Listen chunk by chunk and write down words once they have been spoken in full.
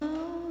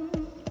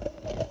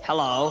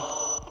Hello.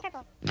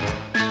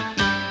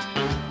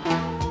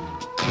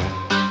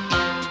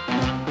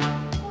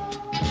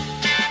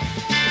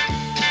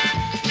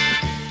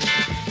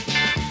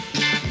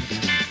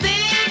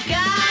 Think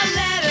I'll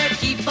let her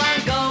keep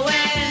on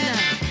going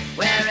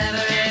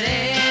wherever it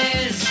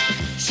is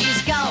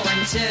she's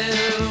going to.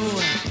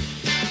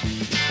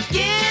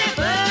 Give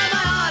her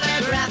my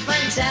autograph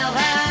and tell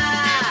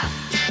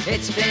her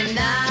it's been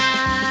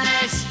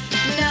nice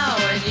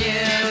knowing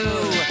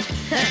you.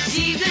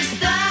 She's a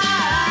star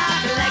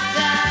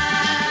collector.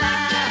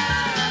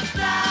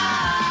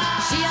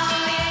 She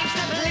only aims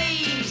to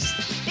please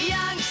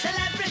young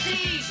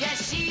celebrities.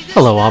 Yes, she's a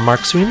Hello, I'm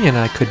Mark Sweeney, and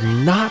I could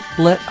not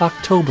let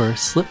October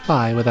slip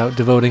by without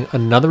devoting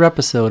another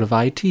episode of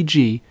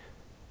ITG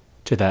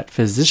to that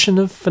physician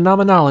of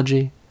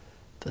phenomenology,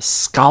 the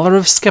scholar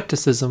of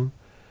skepticism,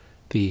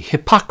 the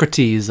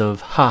Hippocrates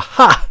of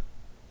ha-ha,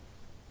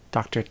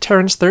 Dr.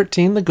 Terence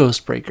 13, the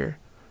Ghostbreaker.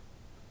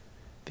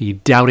 The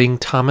doubting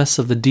Thomas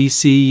of the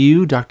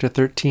DCU, Dr.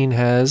 13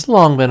 has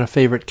long been a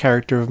favorite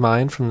character of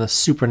mine from the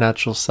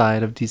supernatural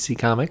side of DC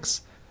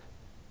Comics.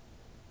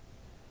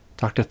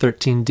 Dr.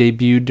 13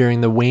 debuted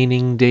during the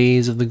waning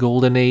days of the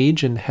Golden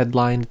Age and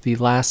headlined the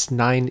last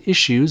 9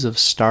 issues of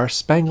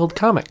Star-Spangled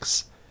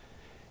Comics,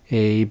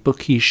 a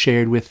book he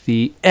shared with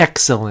the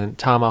excellent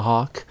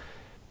Tomahawk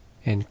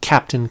and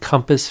Captain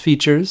Compass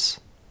features,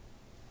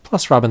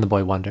 plus Robin the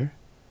Boy Wonder.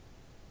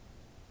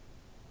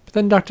 But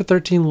then Dr.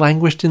 13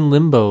 languished in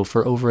limbo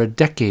for over a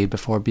decade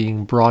before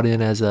being brought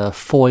in as a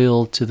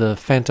foil to the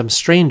Phantom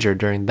Stranger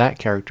during that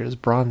character's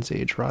Bronze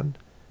Age run.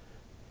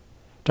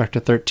 Dr.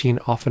 13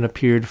 often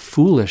appeared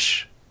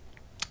foolish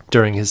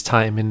during his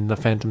time in The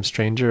Phantom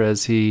Stranger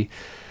as he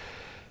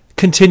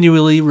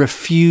continually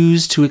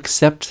refused to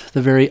accept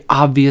the very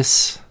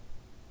obvious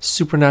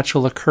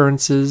supernatural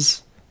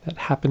occurrences that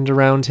happened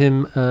around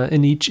him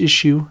in each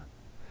issue.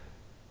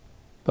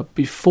 But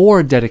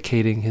before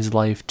dedicating his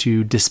life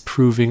to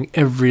disproving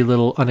every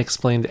little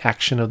unexplained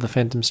action of the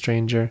Phantom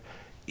Stranger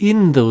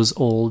in those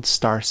old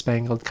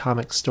Star-Spangled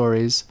Comic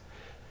stories,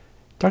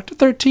 Dr.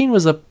 13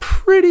 was a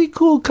pretty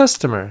cool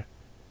customer.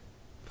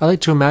 I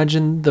like to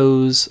imagine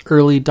those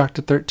early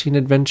Dr. 13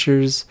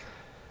 adventures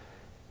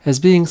as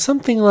being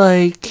something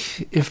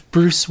like if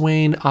Bruce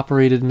Wayne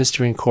operated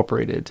Mystery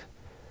Incorporated,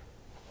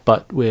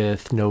 but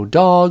with no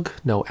dog,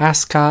 no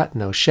Ascot,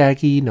 no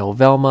Shaggy, no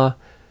Velma,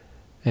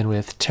 and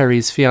with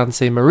Terry's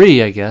fiancée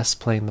Marie, I guess,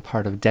 playing the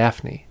part of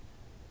Daphne.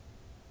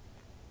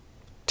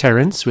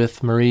 Terence,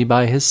 with Marie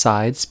by his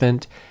side,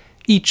 spent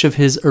each of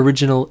his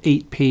original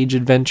 8-page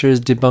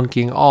adventures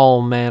debunking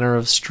all manner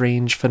of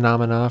strange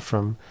phenomena,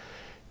 from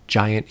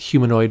giant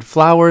humanoid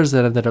flowers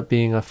that ended up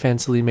being a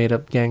fancily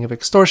made-up gang of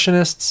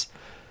extortionists,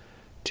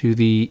 to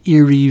the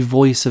eerie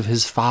voice of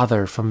his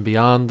father from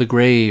beyond the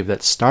grave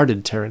that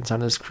started Terence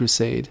on his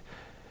crusade.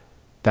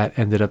 That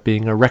ended up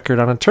being a record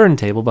on a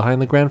turntable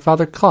behind the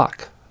grandfather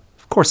clock.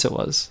 Of course it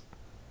was.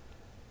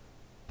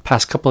 The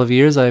past couple of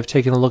years, I have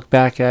taken a look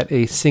back at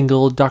a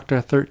single Dr.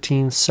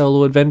 13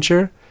 solo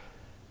adventure.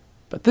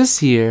 But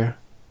this year,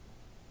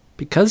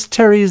 because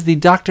Terry's the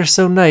doctor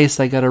so nice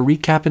I gotta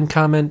recap and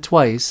comment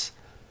twice,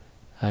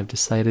 I've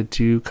decided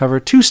to cover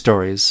 2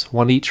 stories,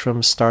 one each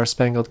from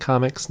Star-Spangled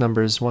Comics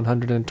numbers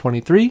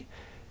 123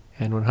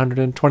 and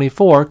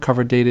 124,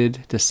 cover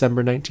dated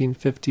December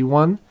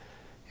 1951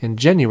 and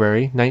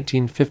January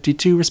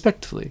 1952,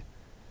 respectively.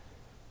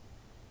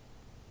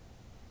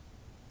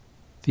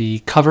 The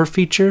cover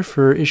feature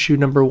for issue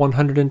number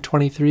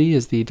 123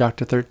 is the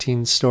Dr.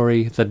 13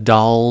 story, The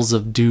Dolls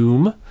of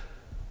Doom.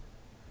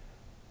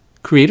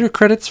 Creator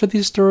credits for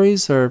these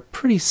stories are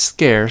pretty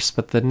scarce,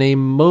 but the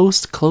name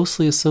most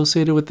closely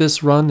associated with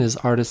this run is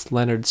artist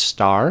Leonard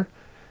Starr,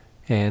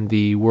 and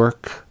the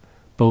work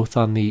both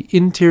on the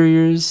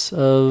interiors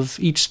of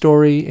each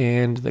story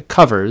and the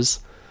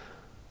covers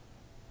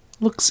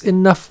looks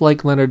enough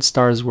like Leonard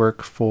Starr's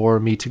work for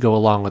me to go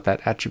along with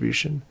that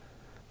attribution.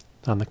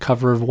 On the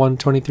cover of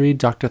 123,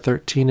 Dr.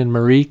 13 and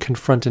Marie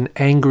confront an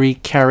angry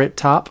Carrot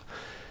Top,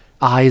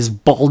 eyes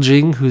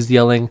bulging, who's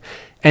yelling,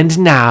 "And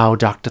now,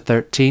 Dr.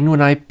 13,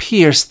 when I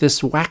pierce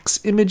this wax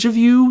image of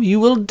you, you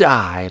will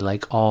die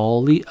like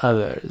all the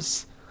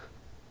others."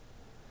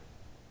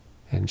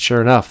 And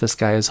sure enough, this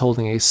guy is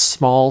holding a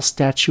small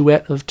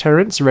statuette of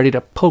Terence ready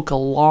to poke a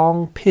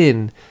long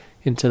pin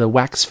into the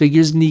wax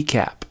figure's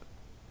kneecap.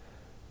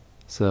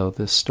 So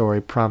this story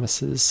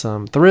promises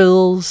some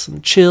thrills,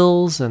 some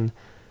chills, and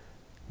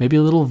maybe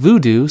a little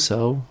voodoo,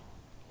 so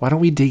why don't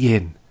we dig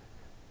in?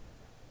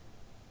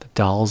 The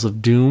Dolls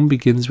of Doom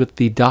begins with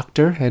the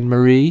Doctor and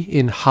Marie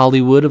in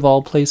Hollywood, of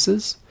all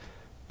places.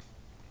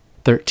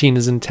 13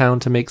 is in town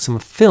to make some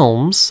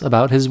films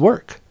about his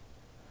work.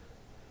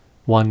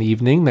 One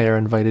evening, they are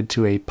invited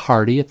to a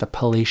party at the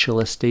palatial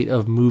estate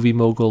of movie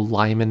mogul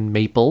Lyman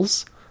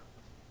Maples.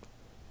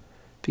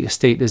 The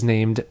estate is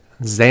named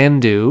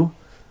Xandu,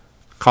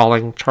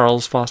 calling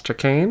Charles Foster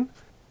Kane.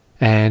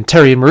 And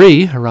Terry and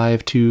Marie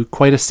arrive to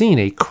quite a scene.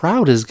 A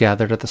crowd is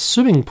gathered at the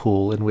swimming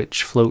pool in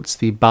which floats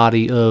the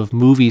body of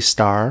movie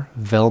star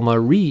Velma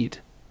Reed.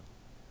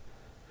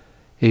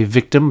 a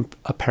victim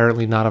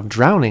apparently not of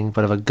drowning,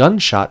 but of a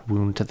gunshot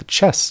wound to the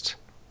chest.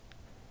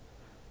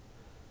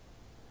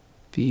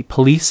 The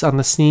police on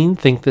the scene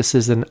think this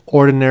is an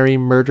ordinary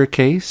murder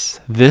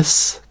case.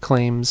 This,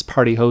 claims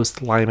party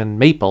host Lyman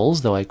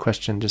Maples, though I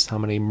question just how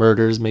many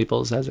murders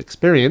Maples has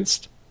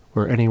experienced,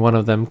 where any one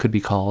of them could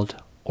be called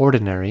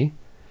ordinary.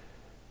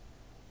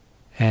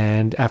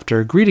 And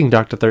after greeting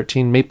Dr.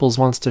 13, Maples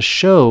wants to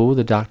show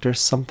the doctor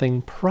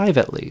something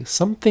privately,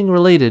 something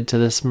related to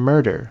this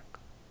murder.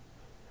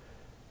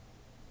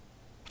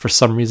 For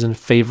some reason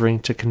favoring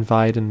to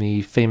confide in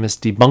the famous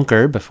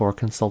debunker before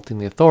consulting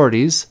the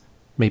authorities,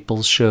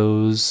 Maples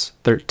shows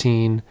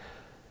 13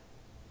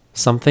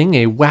 something,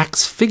 a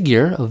wax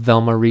figure of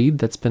Velma Reed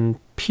that's been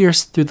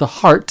pierced through the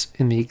heart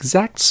in the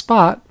exact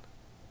spot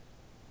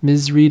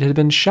Ms. Reed had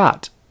been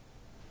shot.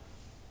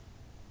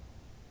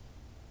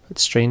 But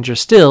stranger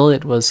still,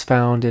 it was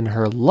found in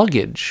her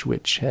luggage,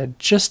 which had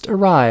just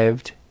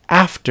arrived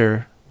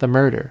after the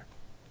murder.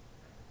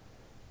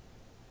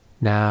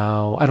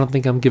 Now, I don't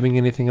think I'm giving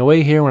anything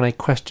away here when I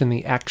question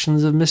the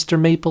actions of Mr.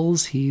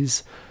 Maples.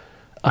 He's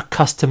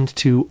accustomed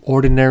to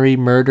ordinary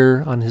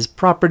murder on his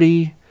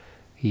property.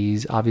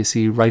 He's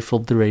obviously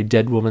rifled through a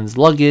dead woman's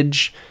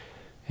luggage,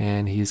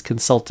 and he's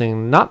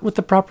consulting not with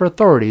the proper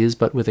authorities,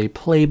 but with a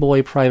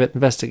playboy private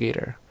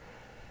investigator.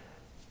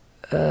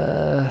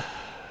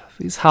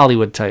 These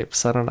Hollywood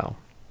types, I don't know.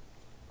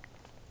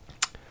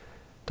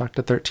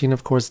 Dr. 13,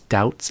 of course,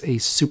 doubts a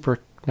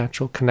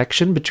supernatural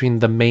connection between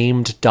the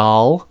maimed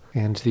doll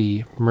and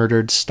the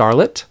murdered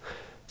starlet,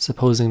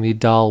 supposing the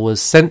doll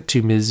was sent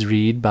to Ms.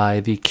 Reed by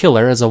the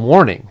killer as a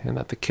warning, and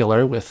that the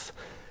killer, with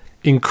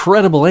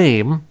incredible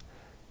aim,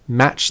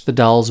 matched the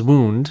doll's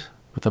wound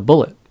with a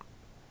bullet.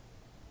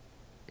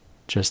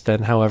 Just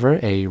then, however,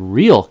 a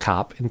real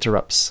cop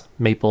interrupts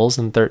Maples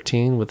and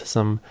 13 with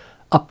some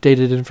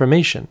updated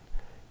information.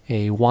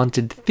 A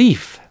wanted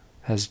thief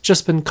has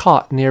just been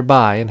caught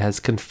nearby and has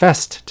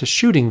confessed to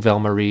shooting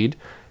Velma Reed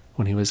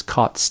when he was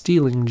caught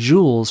stealing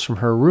jewels from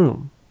her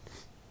room.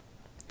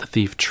 The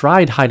thief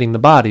tried hiding the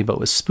body but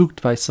was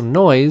spooked by some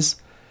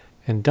noise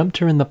and dumped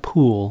her in the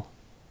pool.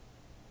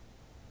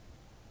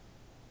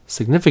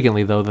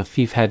 Significantly, though, the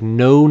thief had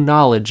no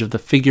knowledge of the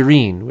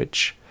figurine,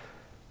 which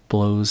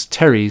blows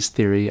Terry's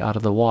theory out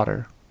of the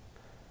water.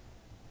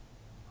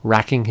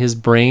 Racking his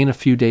brain a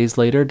few days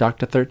later,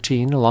 Dr.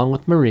 13, along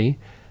with Marie,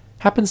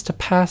 happens to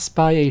pass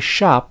by a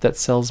shop that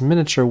sells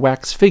miniature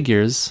wax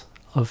figures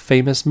of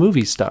famous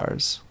movie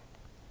stars.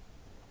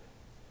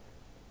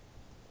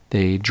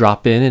 They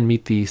drop in and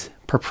meet the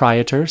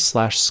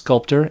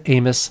proprietor/sculptor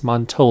Amos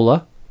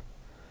Montola,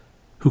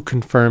 who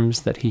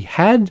confirms that he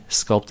had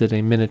sculpted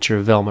a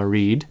miniature Velma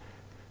Reed,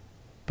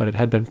 but it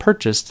had been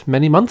purchased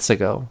many months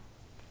ago.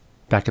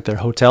 Back at their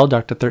hotel,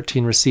 Dr.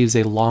 13 receives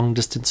a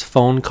long-distance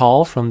phone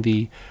call from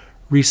the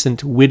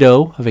recent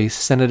widow of a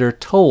Senator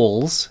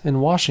Tolles in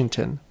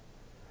Washington.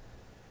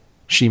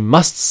 She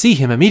must see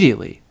him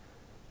immediately.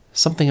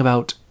 Something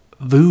about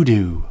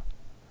voodoo.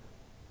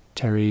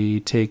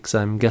 Terry takes,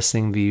 I'm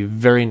guessing, the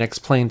very next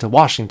plane to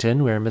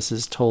Washington, where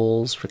Mrs.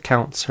 Tolles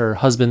recounts her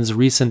husband's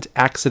recent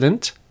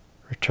accident.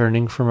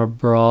 Returning from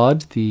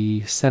abroad,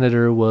 the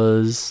senator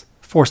was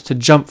forced to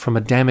jump from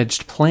a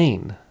damaged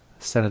plane.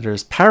 The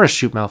senator's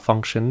parachute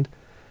malfunctioned,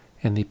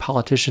 and the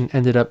politician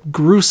ended up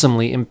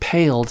gruesomely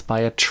impaled by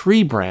a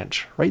tree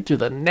branch right through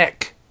the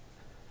neck.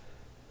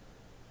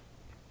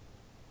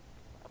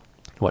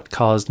 What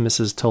caused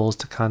Mrs. Tolles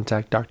to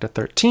contact Dr.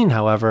 13,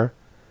 however,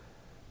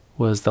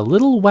 was the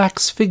little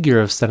wax figure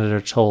of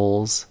Senator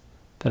Tolles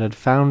that had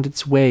found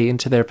its way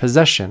into their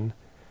possession.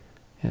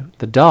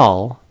 The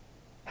doll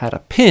had a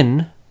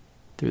pin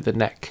through the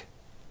neck.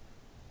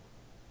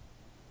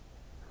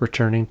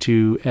 Returning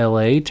to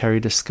L.A.,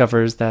 Terry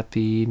discovers that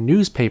the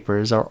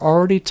newspapers are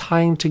already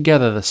tying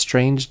together the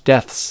strange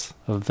deaths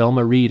of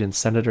Velma Reed and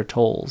Senator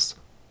Tolles.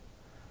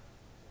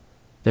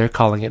 They're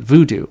calling it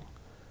voodoo.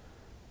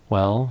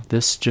 Well,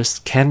 this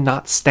just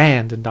cannot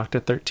stand in Dr.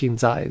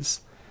 13's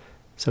eyes.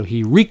 So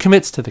he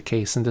recommits to the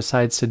case and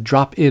decides to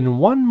drop in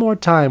one more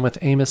time with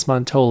Amos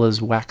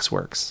Montola's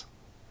waxworks.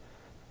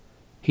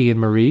 He and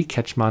Marie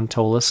catch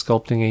Montola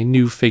sculpting a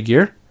new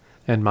figure,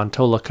 and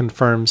Montola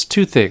confirms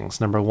two things.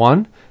 Number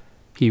one,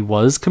 he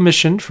was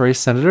commissioned for a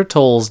Senator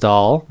Tolles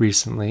doll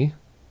recently,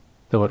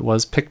 though it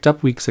was picked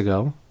up weeks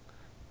ago.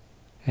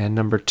 And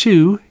number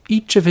two,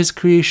 each of his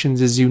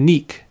creations is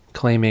unique,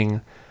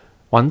 claiming,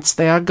 "Once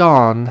they are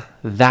gone,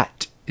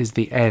 that is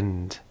the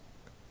end."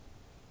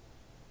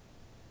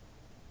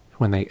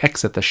 When they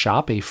exit the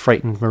shop, a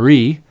frightened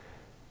Marie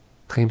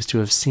claims to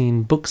have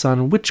seen books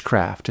on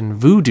witchcraft and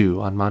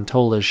voodoo on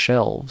Montola's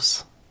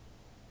shelves.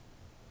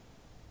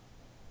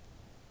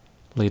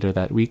 Later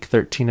that week,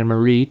 13 and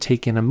Marie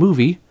take in a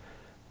movie,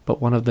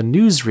 but one of the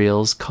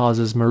newsreels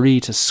causes Marie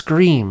to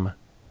scream.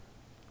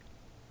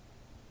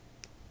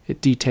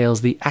 It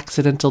details the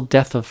accidental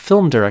death of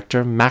film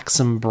director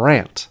Maxim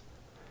Brandt,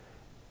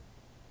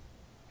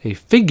 a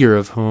figure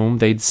of whom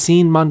they'd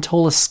seen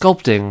Montola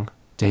sculpting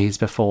days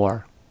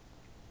before.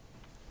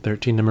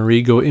 13 and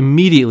Marie go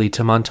immediately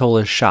to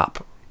Montola's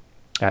shop.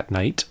 at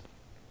night.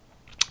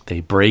 They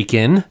break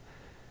in,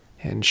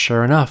 and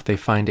sure enough, they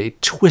find a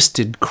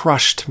twisted,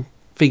 crushed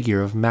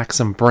figure of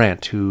Maxim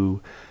Brandt,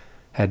 who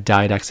had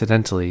died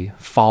accidentally,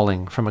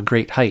 falling from a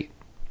great height.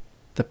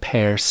 The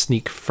pair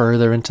sneak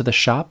further into the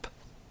shop,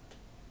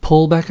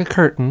 pull back a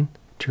curtain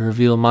to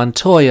reveal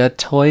Montoya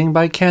toying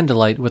by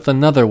candlelight with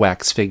another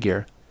wax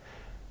figure,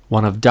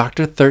 one of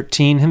Dr.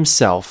 13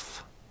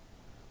 himself.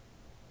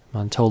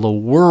 Montola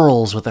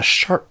whirls with a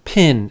sharp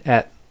pin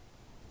at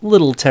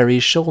Little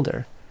Terry's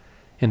shoulder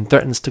and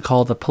threatens to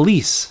call the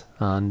police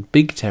on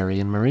Big Terry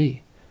and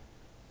Marie.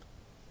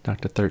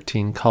 Dr.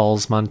 13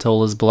 calls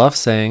Montola's bluff,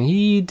 saying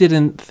he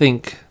didn't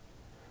think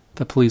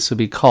the police would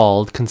be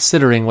called,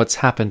 considering what's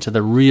happened to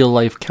the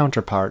real-life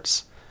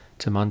counterparts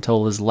to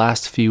Montola's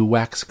last few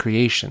wax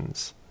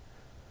creations.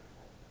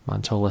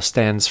 Montola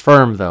stands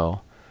firm,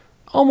 though,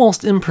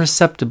 almost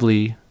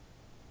imperceptibly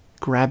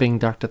grabbing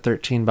Dr.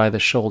 13 by the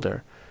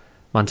shoulder.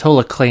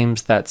 Montola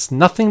claims that's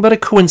nothing but a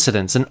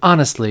coincidence, and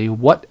honestly,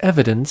 what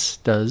evidence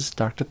does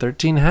Dr.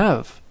 13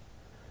 have?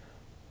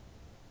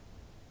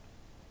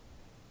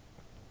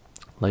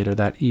 Later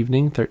that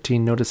evening,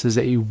 13 notices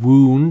a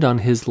wound on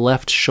his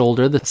left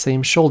shoulder, the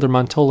same shoulder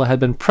Montola had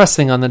been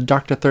pressing on the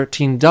Dr.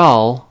 13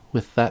 doll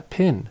with that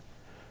pin.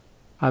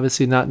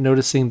 Obviously not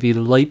noticing the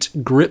light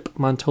grip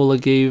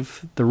Montola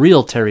gave the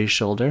real Terry's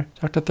shoulder,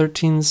 Dr.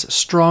 13's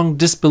strong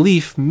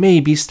disbelief may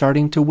be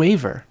starting to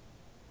waver.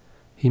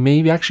 He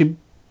may actually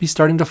be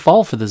starting to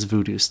fall for this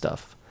voodoo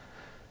stuff.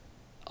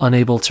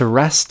 Unable to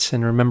rest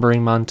and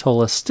remembering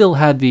Montola still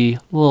had the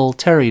little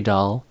Terry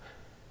doll,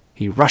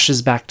 he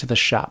rushes back to the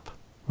shop.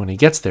 When he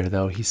gets there,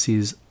 though, he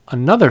sees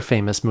another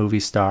famous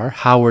movie star,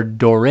 Howard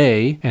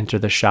Doré, enter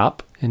the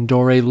shop, and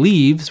Doré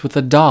leaves with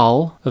a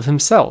doll of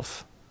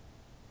himself.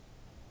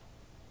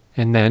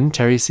 And then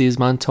Terry sees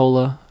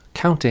Montola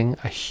counting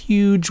a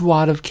huge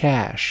wad of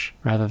cash.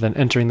 Rather than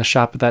entering the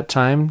shop at that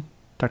time,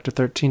 Dr.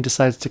 13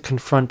 decides to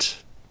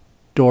confront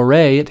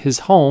Doré at his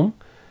home,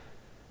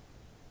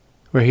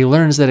 where he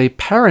learns that a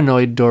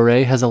paranoid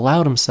Doré has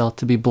allowed himself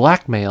to be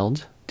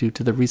blackmailed due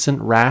to the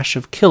recent rash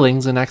of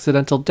killings and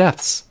accidental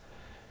deaths.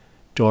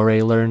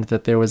 Doré learned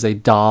that there was a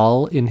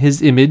doll in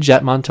his image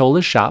at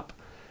Montola's shop,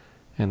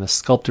 and the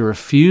sculptor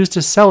refused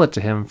to sell it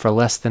to him for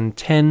less than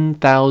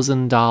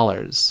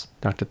 $10,000.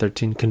 Dr.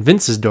 13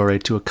 convinces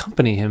Doré to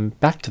accompany him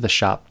back to the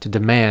shop to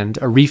demand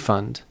a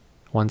refund.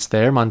 Once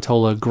there,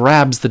 Montola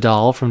grabs the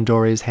doll from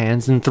Doré's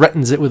hands and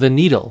threatens it with a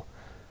needle,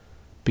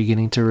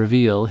 beginning to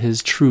reveal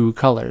his true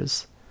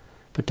colors.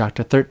 But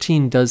Dr.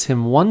 13 does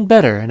him one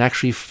better and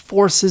actually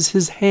forces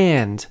his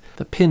hand,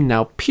 the pin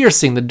now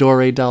piercing the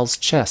Doré doll's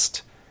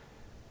chest.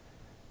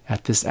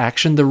 At this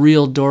action, the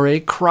real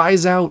Doré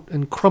cries out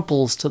and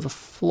crumples to the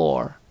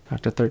floor.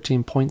 Dr.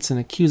 13 points an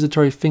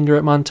accusatory finger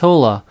at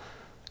Montola,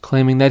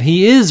 claiming that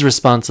he is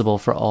responsible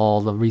for all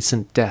the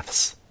recent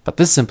deaths. But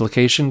this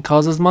implication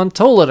causes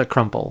Montola to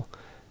crumple.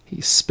 He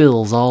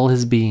spills all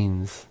his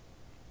beans.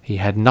 He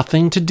had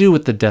nothing to do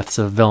with the deaths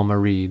of Velma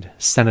Reed,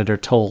 Senator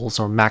Tolles,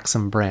 or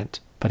Maxim Brandt,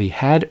 but he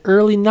had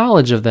early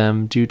knowledge of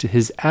them due to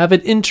his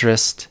avid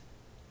interest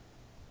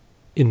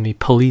in the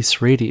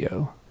police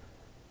radio.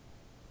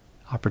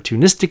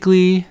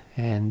 Opportunistically,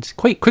 and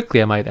quite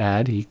quickly I might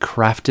add, he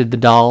crafted the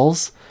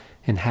dolls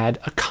and had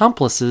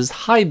accomplices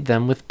hide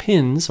them with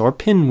pins or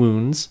pin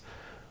wounds,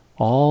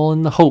 all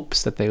in the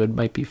hopes that they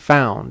might be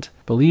found,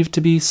 believed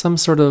to be some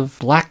sort of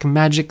black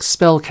magic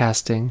spell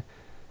casting,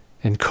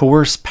 and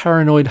coerce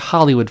paranoid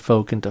Hollywood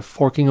folk into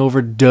forking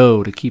over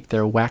dough to keep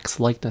their wax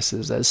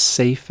likenesses as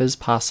safe as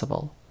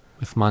possible.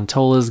 With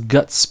Montola's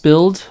guts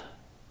spilled,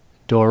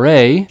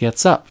 Doré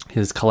gets up.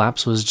 His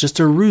collapse was just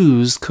a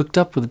ruse cooked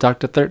up with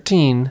Dr.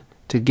 13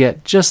 to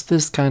get just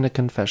this kind of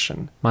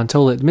confession.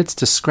 Montola admits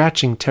to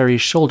scratching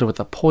Terry's shoulder with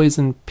a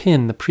poison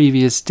pin the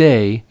previous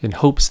day in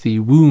hopes the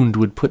wound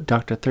would put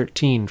Dr.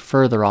 13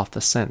 further off the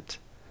scent.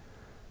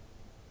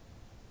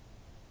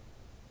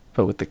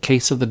 But with the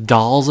case of the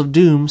Dolls of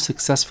Doom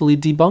successfully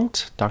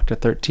debunked, Dr.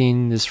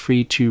 13 is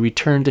free to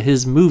return to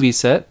his movie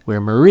set, where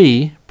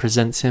Marie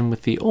presents him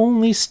with the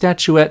only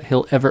statuette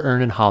he'll ever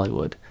earn in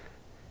Hollywood,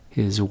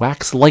 his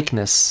wax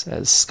likeness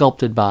as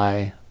sculpted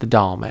by the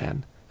Doll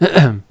Man.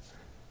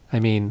 I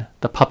mean,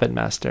 the Puppet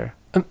Master.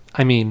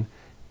 Amos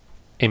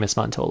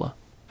Montola.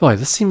 Boy,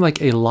 this seemed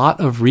like a lot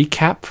of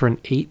recap for an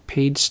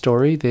 8-page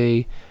story.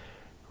 They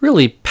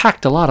really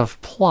packed a lot of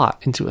plot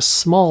into a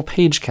small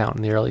page count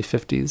in the early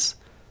 50s.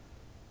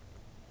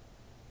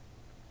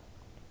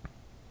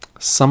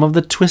 Some of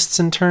the twists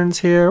and turns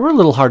here were a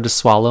little hard to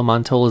swallow.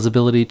 Montola's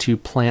ability to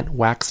plant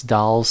wax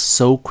dolls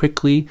so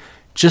quickly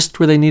just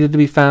where they needed to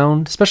be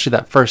found, especially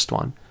that first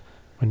one.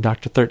 When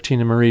Dr. 13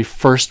 and Marie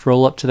first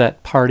roll up to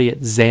that party at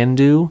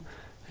Xandu,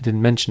 I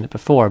didn't mention it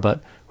before,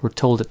 but we're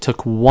told it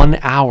took 1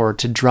 hour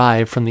to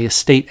drive from the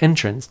estate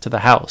entrance to the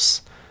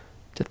house.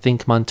 To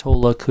think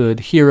Montola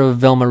could hear of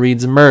Velma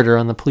Reed's murder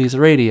on the police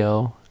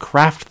radio,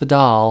 craft the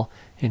doll,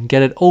 and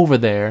get it over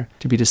there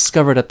to be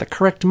discovered at the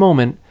correct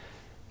moment,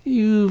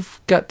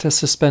 you've got to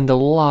suspend a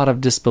lot of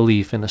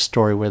disbelief in a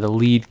story where the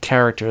lead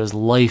character's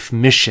life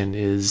mission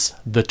is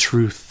the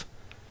truth.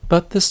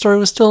 But this story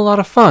was still a lot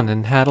of fun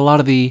and had a lot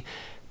of the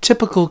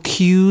typical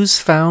cues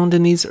found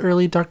in these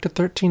early Dr.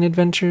 13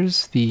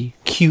 adventures. The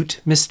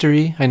cute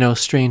mystery. I know,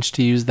 strange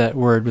to use that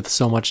word with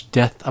so much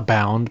death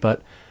abound,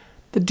 but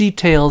the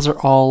details are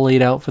all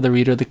laid out for the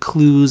reader. The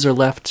clues are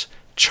left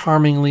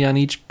charmingly on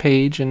each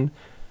page, and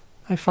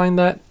I find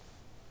that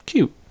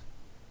cute.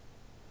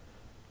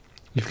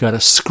 You've got a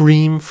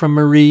scream from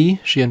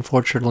Marie. She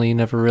unfortunately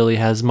never really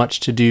has much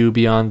to do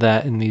beyond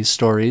that in these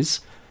stories.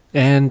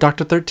 And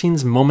Dr.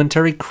 13's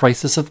momentary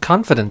crisis of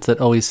confidence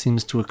that always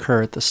seems to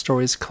occur at the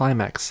story's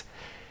climax.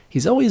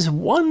 He's always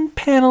one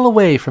panel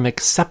away from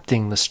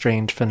accepting the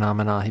strange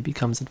phenomena he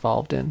becomes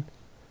involved in.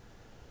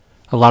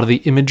 A lot of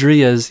the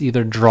imagery, as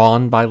either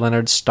drawn by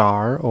Leonard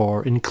Starr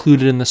or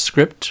included in the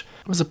script,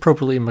 was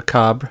appropriately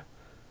macabre.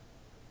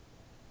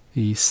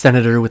 The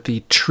senator with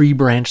the tree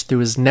branch through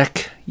his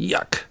neck,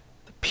 yuck.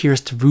 The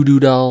pierced voodoo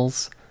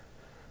dolls.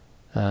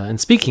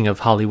 And speaking of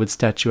Hollywood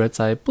statuettes,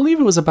 I believe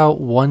it was about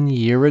 1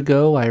 year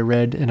ago I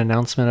read an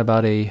announcement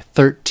about a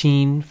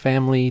 13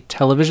 family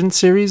television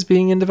series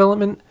being in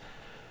development.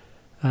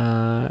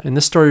 And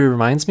this story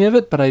reminds me of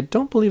it, but I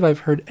don't believe I've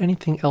heard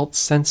anything else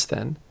since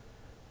then.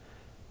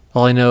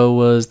 All I know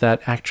was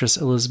that actress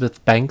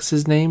Elizabeth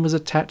Banks' name was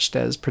attached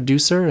as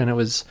producer, and it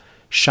was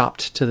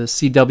shopped to the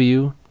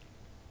CW.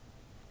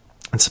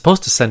 It's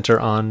supposed to center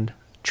on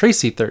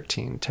Tracy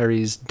 13,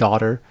 Terry's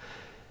daughter,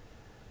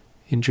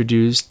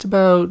 introduced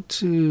about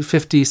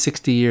 50,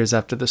 60 years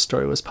after the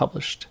story was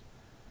published.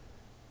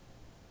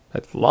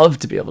 I'd love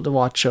to be able to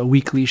watch a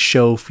weekly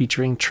show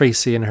featuring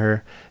Tracy and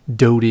her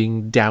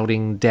doting,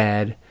 doubting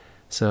dad,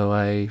 so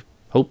I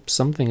hope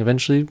something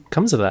eventually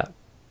comes of that.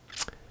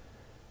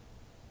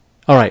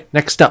 Alright,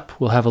 next up,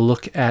 we'll have a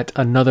look at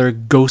another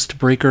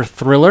Ghostbreaker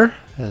thriller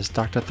as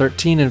Dr.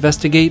 13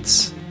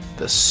 investigates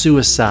The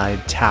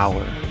Suicide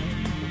Tower.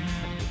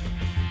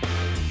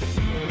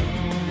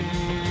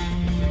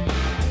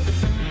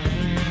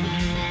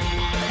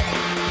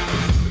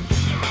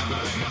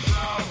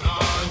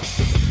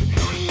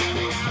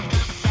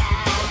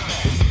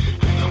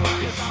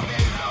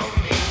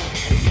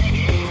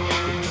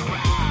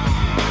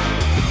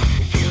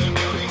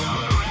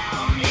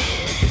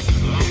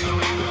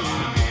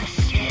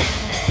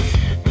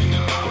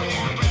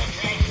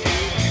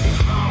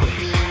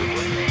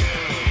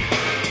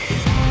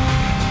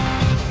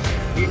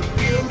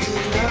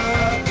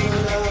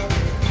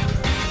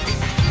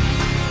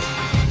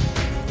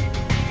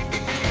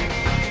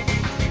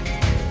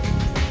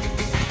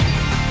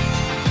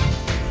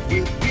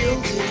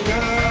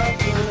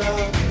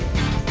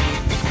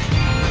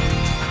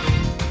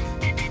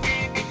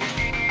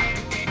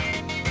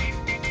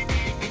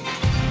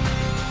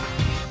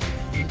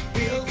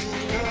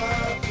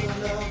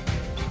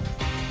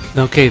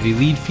 Okay, the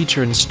lead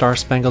feature in Star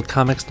Spangled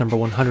Comics number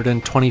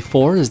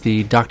 124 is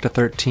the Dr.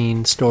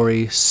 13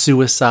 story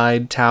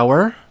Suicide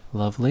Tower.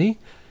 Lovely.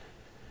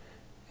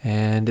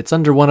 And it's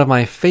under one of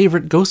my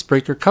favorite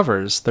Ghostbreaker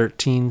covers.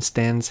 13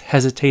 stands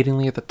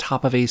hesitatingly at the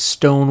top of a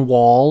stone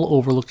wall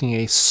overlooking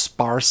a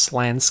sparse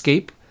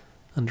landscape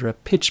under a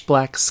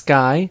pitch-black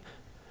sky,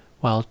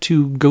 while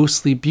two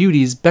ghostly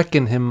beauties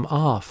beckon him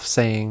off,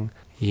 saying,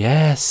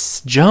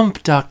 "Yes,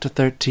 jump, Dr.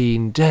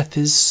 13, death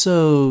is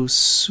so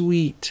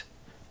sweet."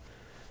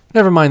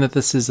 Never mind that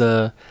this is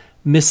a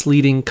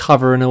misleading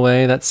cover in a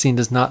way. That scene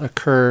does not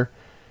occur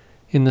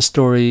in the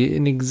story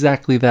in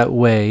exactly that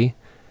way.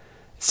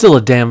 It's still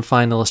a damn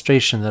fine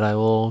illustration that I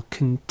will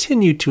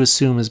continue to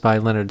assume is by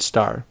Leonard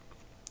Starr.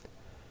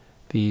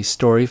 The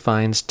story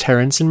finds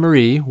Terrence and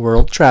Marie,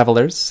 world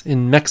travelers,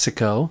 in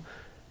Mexico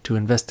to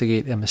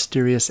investigate a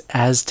mysterious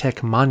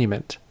Aztec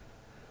monument.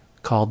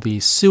 Called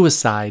the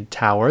Suicide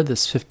Tower,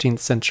 this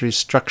 15th century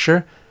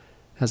structure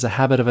has a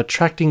habit of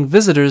attracting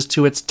visitors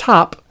to its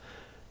top,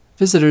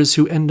 visitors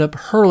who end up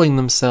hurling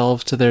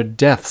themselves to their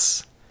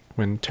deaths.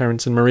 When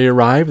Terrence and Marie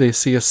arrive, they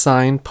see a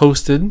sign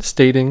posted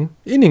stating,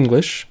 in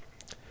English,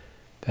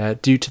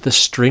 that due to the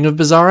string of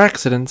bizarre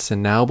accidents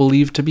and now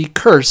believed to be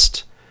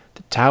cursed,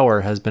 the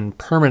tower has been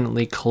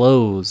permanently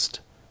closed.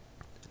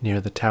 Near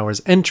the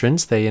tower's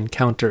entrance, they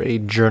encounter a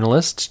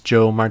journalist,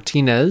 Joe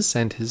Martinez,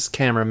 and his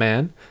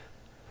cameraman.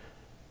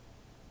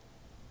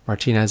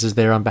 Martinez is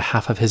there on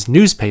behalf of his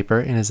newspaper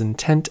and is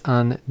intent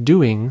on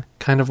doing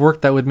kind of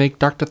work that would make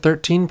Dr.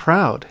 13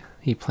 proud.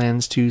 He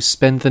plans to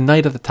spend the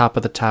night at the top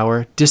of the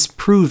tower,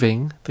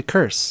 disproving the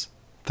curse.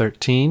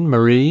 13,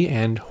 Marie,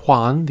 and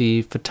Juan,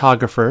 the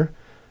photographer,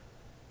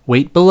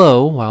 wait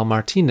below while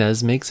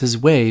Martinez makes his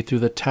way through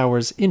the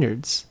tower's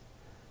innards.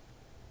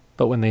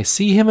 But when they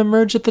see him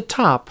emerge at the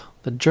top,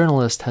 the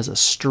journalist has a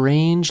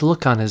strange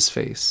look on his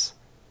face.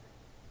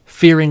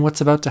 Fearing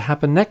what's about to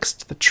happen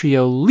next, the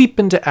trio leap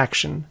into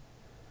action.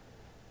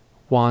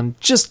 Juan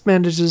just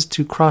manages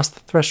to cross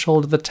the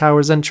threshold of the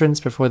tower's entrance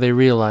before they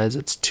realize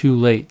it's too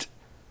late.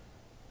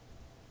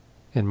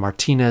 And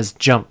Martinez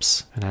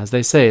jumps, and as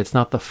they say, it's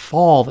not the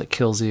fall that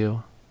kills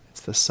you,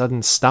 it's the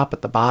sudden stop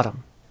at the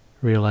bottom.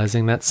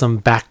 Realizing that some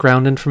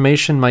background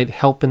information might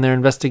help in their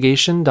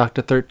investigation,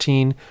 Dr.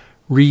 13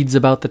 reads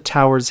about the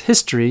tower's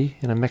history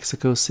in a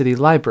Mexico City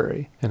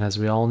library. And as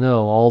we all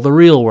know, all the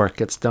real work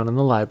gets done in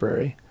the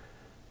library.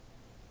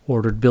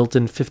 Ordered built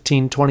in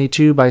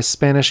 1522 by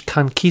Spanish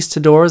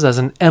conquistadors as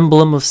an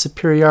emblem of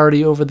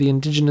superiority over the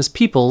indigenous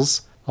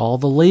peoples, all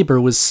the labor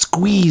was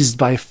squeezed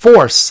by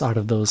force out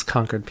of those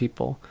conquered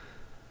people.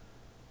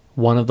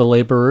 One of the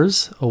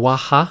laborers,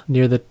 Oaxaca,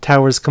 near the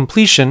tower's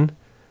completion,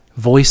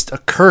 voiced a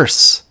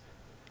curse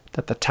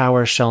that the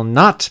tower shall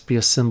not be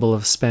a symbol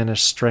of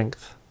Spanish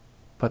strength,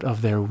 but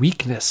of their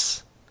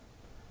weakness.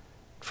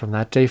 From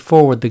that day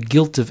forward, the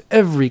guilt of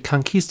every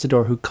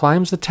conquistador who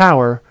climbs the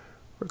tower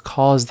will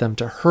cause them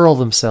to hurl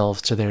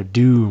themselves to their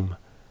doom.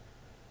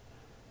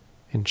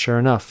 And sure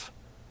enough,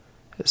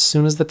 as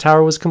soon as the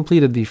tower was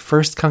completed, the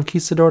first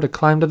conquistador to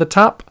climb to the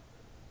top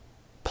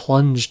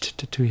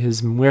plunged to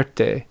his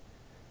muerte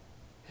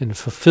and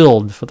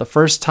fulfilled for the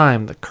first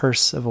time the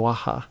curse of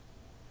Oaxaca.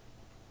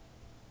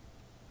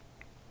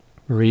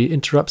 Marie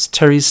interrupts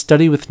Terry's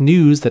study with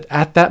news that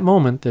at that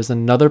moment there's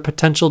another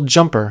potential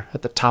jumper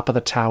at the top of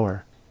the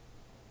tower.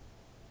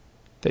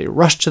 They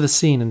rush to the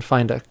scene and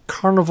find a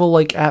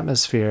carnival-like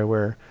atmosphere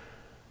where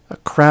a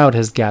crowd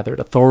has gathered,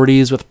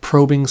 authorities with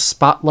probing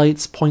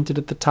spotlights pointed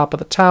at the top of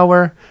the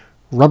tower,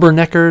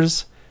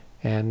 rubberneckers,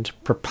 and,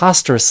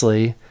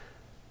 preposterously,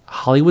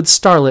 Hollywood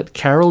starlet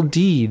Carol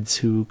Deeds,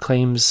 who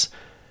claims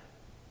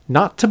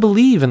not to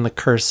believe in the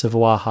curse of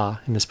Oaxaca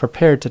and is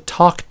prepared to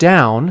talk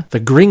down the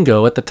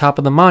gringo at the top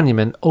of the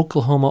monument,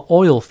 Oklahoma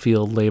oil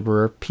field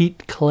laborer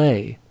Pete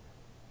Clay.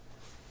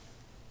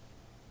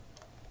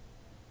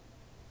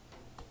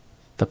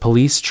 The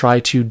police try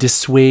to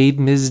dissuade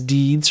Ms.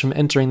 Deeds from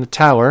entering the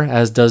tower,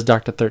 as does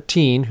Dr.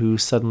 13, who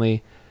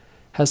suddenly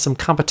has some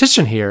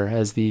competition here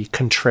as the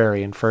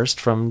contrarian, first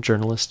from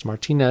journalist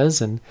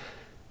Martinez and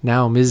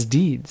now Ms.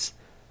 Deeds.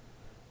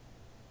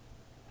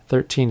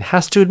 13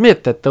 has to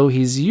admit that though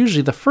he's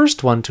usually the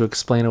first one to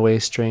explain away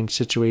strange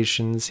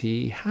situations,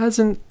 he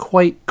hasn't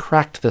quite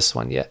cracked this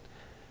one yet,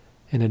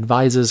 and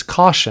advises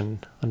caution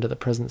under the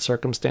present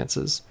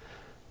circumstances.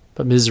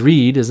 But Ms.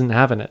 Reed isn't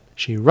having it.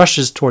 She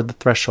rushes toward the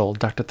threshold,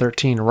 Dr.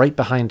 13 right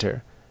behind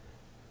her.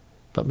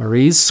 But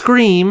Marie's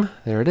scream,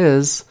 there it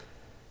is,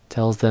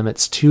 tells them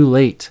it's too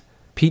late.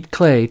 Pete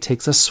Clay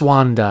takes a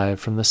swan dive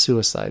from the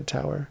suicide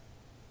tower.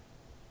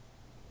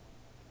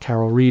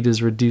 Carol Reed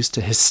is reduced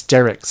to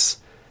hysterics.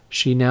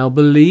 She now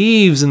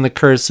believes in the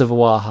curse of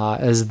Oaxaca,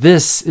 as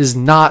this is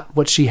not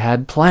what she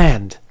had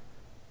planned.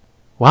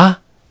 What?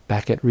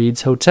 Back at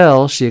Reed's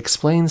hotel, she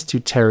explains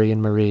to Terry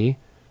and Marie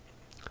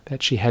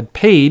that she had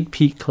paid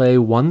Pete Clay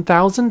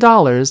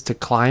 $1,000 to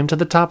climb to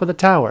the top of the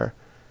tower,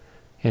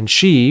 and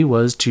she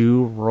was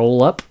to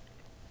roll up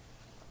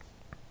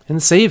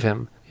and save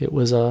him. It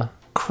was a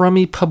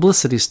crummy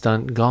publicity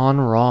stunt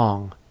gone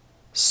wrong.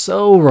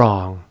 So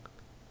wrong.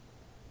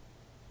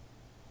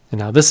 And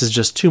now this is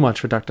just too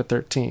much for Dr.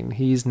 13.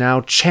 He's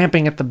now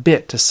champing at the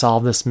bit to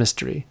solve this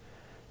mystery,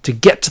 to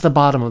get to the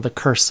bottom of the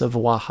curse of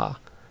Oaxaca.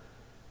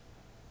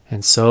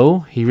 And so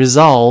he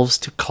resolves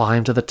to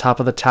climb to the top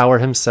of the tower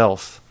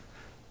himself.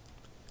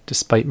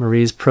 Despite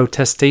Marie's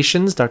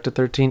protestations, Dr.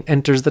 13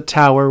 enters the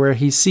tower, where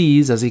he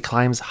sees, as he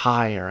climbs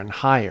higher and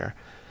higher,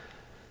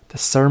 the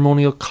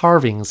ceremonial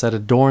carvings that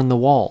adorn the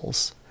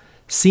walls,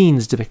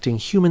 scenes depicting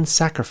human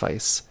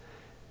sacrifice,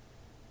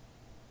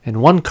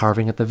 and one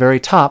carving at the very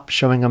top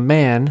showing a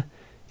man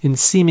in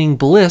seeming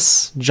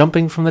bliss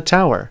jumping from the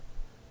tower.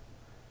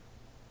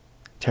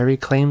 Terry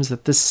claims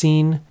that this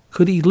scene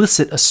could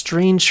elicit a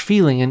strange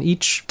feeling in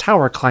each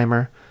tower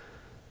climber,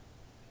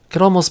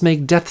 could almost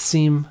make death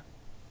seem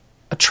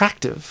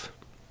attractive.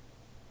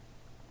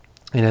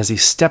 And as he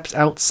steps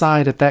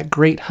outside at that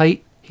great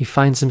height, he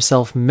finds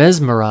himself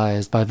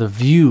mesmerized by the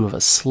view of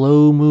a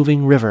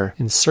slow-moving river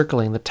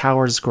encircling the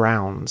tower's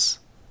grounds.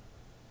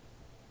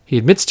 He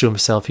admits to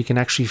himself he can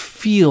actually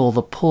feel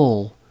the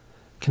pull,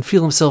 can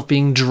feel himself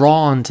being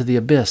drawn to the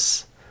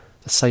abyss.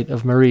 The sight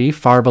of Marie,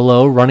 far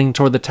below, running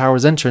toward the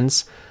tower's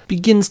entrance,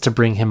 begins to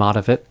bring him out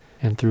of it,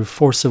 and through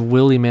force of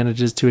will he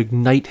manages to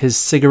ignite his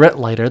cigarette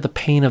lighter, the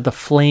pain of the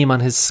flame on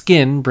his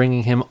skin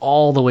bringing him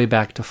all the way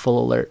back to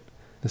full alert.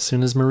 As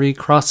soon as Marie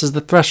crosses the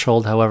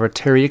threshold, however,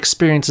 Terry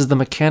experiences the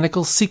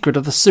mechanical secret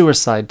of the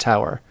suicide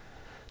tower.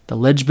 The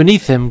ledge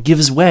beneath him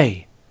gives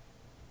way.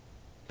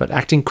 But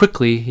acting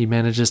quickly, he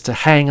manages to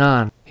hang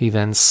on. He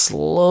then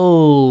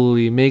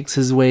slowly makes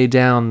his way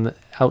down the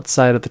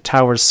outside of the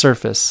tower's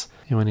surface,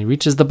 and when he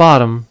reaches the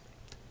bottom,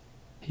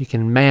 he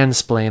can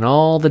mansplain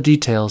all the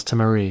details to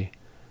Marie.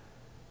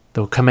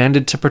 Though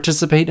commanded to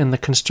participate in the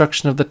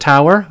construction of the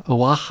tower,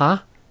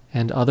 Oaxaca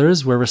and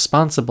others were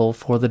responsible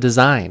for the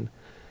design,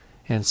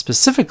 and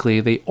specifically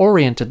they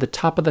oriented the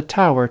top of the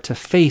tower to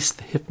face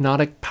the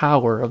hypnotic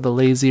power of the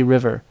lazy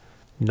river.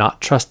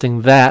 Not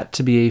trusting that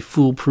to be a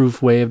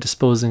foolproof way of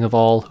disposing of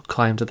all who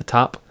climbed to the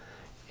top,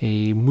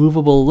 a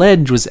movable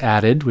ledge was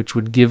added which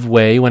would give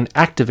way when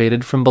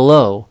activated from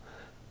below.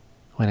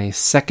 When a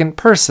second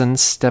person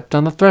stepped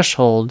on the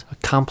threshold, a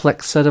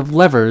complex set of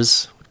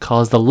levers would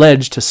cause the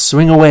ledge to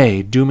swing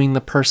away, dooming the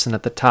person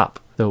at the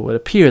top, though it would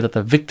appear that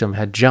the victim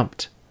had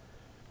jumped.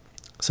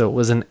 So it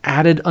was an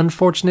added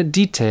unfortunate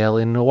detail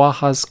in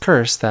Oahua's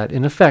curse that,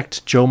 in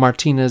effect, Joe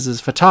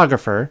Martinez's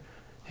photographer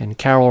and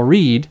Carol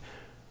Reed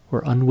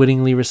were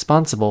unwittingly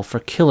responsible for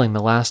killing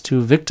the last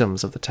 2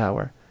 victims of the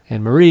tower.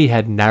 And Marie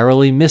had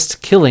narrowly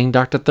missed killing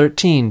Dr.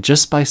 13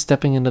 just by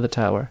stepping into the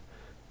tower.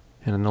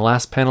 And in the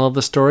last panel of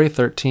the story,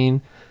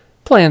 13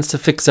 plans to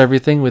fix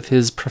everything with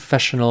his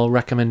professional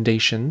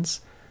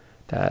recommendations,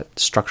 that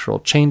structural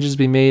changes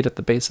be made at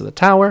the base of the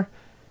tower,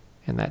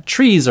 and that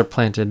trees are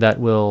planted that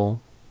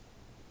will,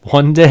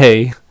 one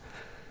day,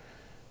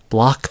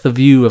 block the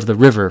view of the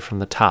river from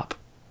the top.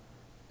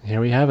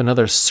 Here we have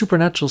another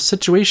supernatural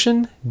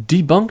situation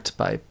debunked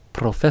by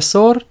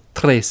Professor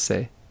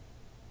Trece.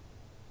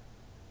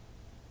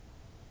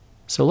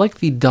 So like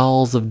the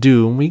Dolls of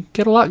Doom, we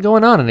get a lot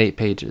going on in 8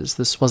 pages.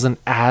 This wasn't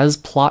as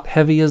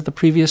plot-heavy as the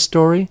previous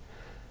story,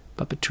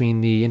 but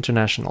between the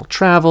international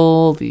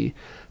travel, the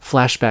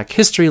flashback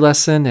history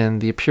lesson, and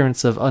the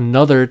appearance of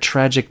another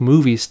tragic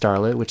movie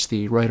starlet, which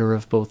the writer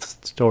of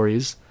both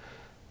stories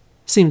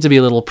seemed to be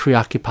a little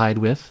preoccupied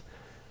with,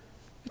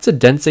 it's a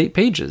dense 8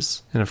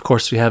 pages. And of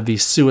course we have the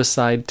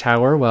Suicide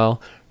Tower. While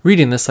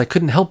reading this, I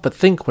couldn't help but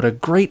think what a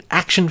great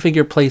action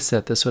figure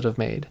playset this would have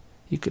made.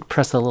 You could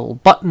press a little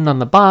button on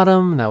the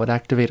bottom, and that would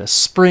activate a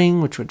spring,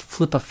 which would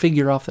flip a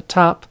figure off the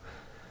top.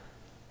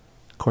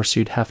 Of course,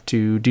 you'd have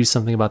to do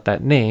something about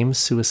that name.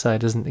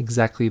 Suicide isn't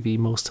exactly the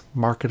most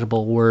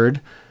marketable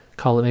word.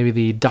 Call it maybe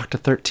the Dr.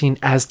 13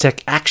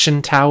 Aztec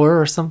Action Tower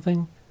or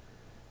something.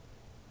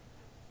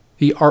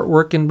 The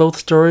artwork in both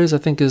stories, I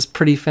think, is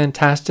pretty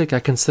fantastic. I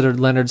considered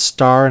Leonard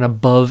Starr an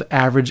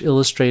above-average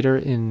illustrator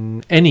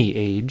in any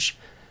age,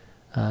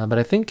 but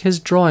I think his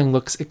drawing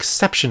looks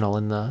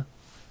exceptional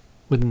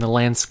within the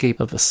landscape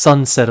of the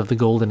sunset of the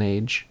Golden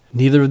Age.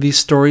 Neither of these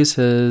stories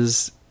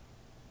has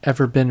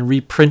ever been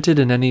reprinted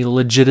in any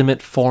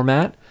legitimate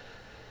format,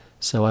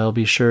 so I'll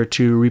be sure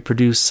to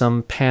reproduce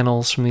some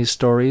panels from these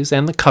stories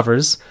and the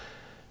covers,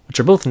 which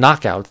are both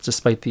knockouts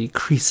despite the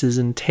creases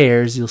and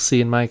tears you'll see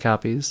in my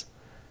copies.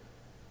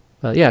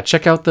 But yeah,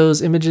 check out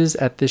those images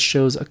at this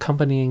show's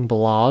accompanying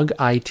blog,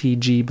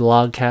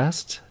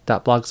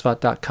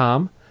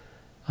 itgblogcast.blogspot.com.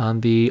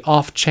 On the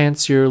off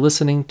chance you're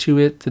listening to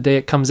it the day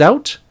it comes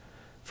out,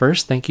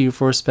 first, thank you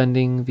for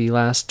spending the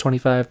last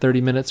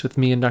 25-30 minutes with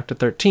me and Dr.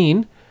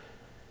 13.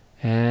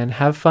 And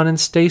have fun and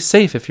stay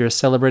safe if you're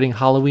celebrating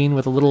Halloween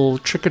with a little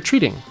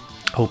trick-or-treating.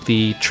 Hope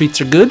the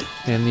treats are good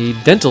and the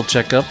dental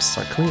checkups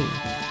are clean.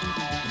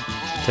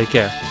 Take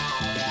care.